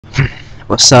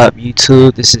What's up,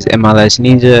 YouTube? This is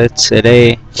AFROxNEENJA.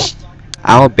 Today,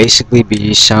 I will basically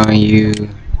be showing you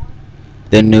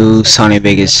the new Sony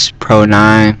Vegas Pro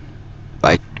 9,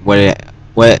 like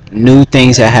what new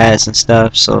things it has and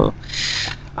stuff. So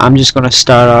I'm just gonna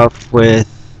start off with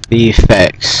the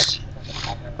effects.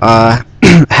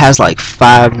 It has like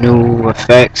 5 new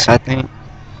effects, I think.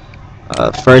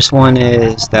 First one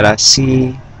is that I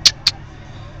see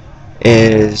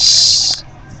is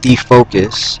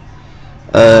defocus.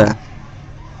 Uh,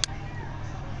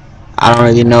 I don't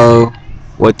really know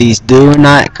what these do or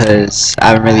not because I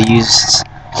haven't really used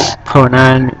Pro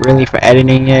 9 really for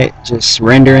editing yet, just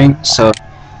rendering. So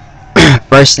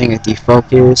first thing is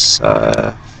defocus,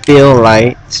 fill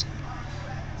light,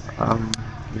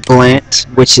 glint,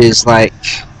 which is like,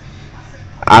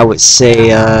 I would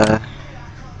say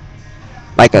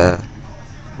like a,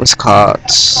 what's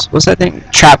that thing,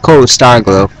 trap code star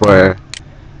glow for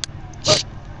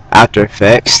After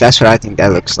Effects. That's what I think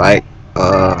that looks like.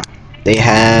 They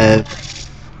have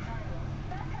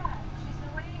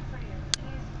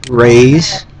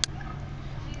rays.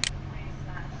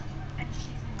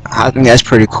 I think that's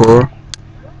pretty cool.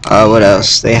 What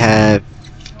else? They have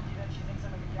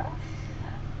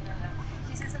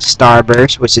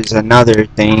starburst, which is another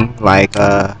thing like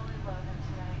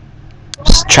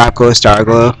Tropical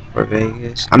Starglow for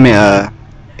Vegas. I mean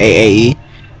AAE.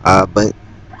 But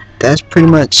that's pretty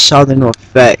much all the new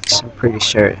effects, I'm pretty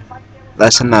sure.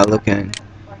 Unless I'm not looking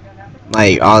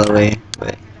like all the way,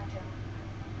 but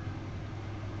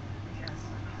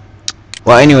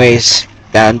well, anyways,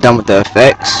 that I'm done with the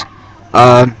effects.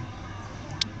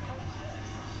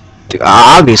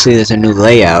 Obviously there's a new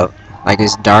layout, like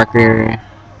it's darker,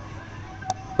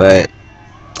 but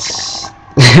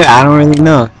I don't really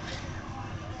know.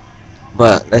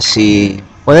 But let's see.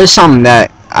 Well, there's something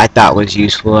that I thought was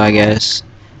useful, I guess.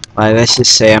 Like, let's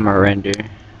just say I'm a render.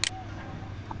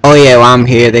 Oh yeah, while I'm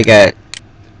here, they got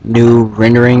new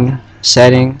rendering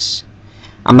settings.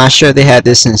 I'm not sure if they had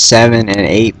this in 7 and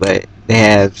 8, but they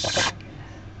have,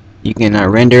 you can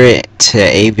render it to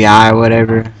AVI or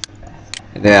whatever.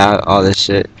 They got all this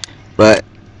shit. But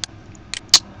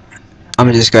I'm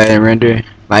gonna just go ahead and render.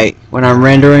 Like, when I'm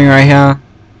rendering right here,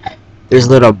 there's a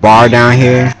little bar down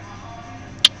here,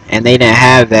 and they didn't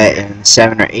have that in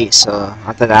 7 or 8, so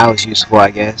I thought that was useful,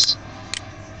 I guess.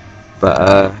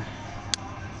 But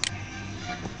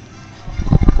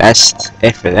that's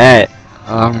it for that.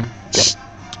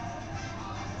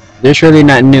 There's really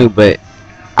nothing new, but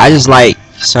I just like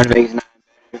Sony Vegas 9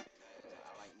 better. I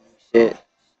like new shit.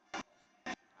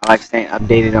 I like staying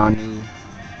updated on new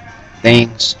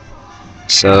things.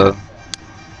 So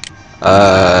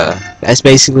that's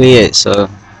basically it. So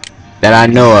that I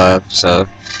know of. So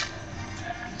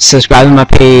subscribe to my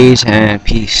page and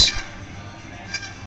peace.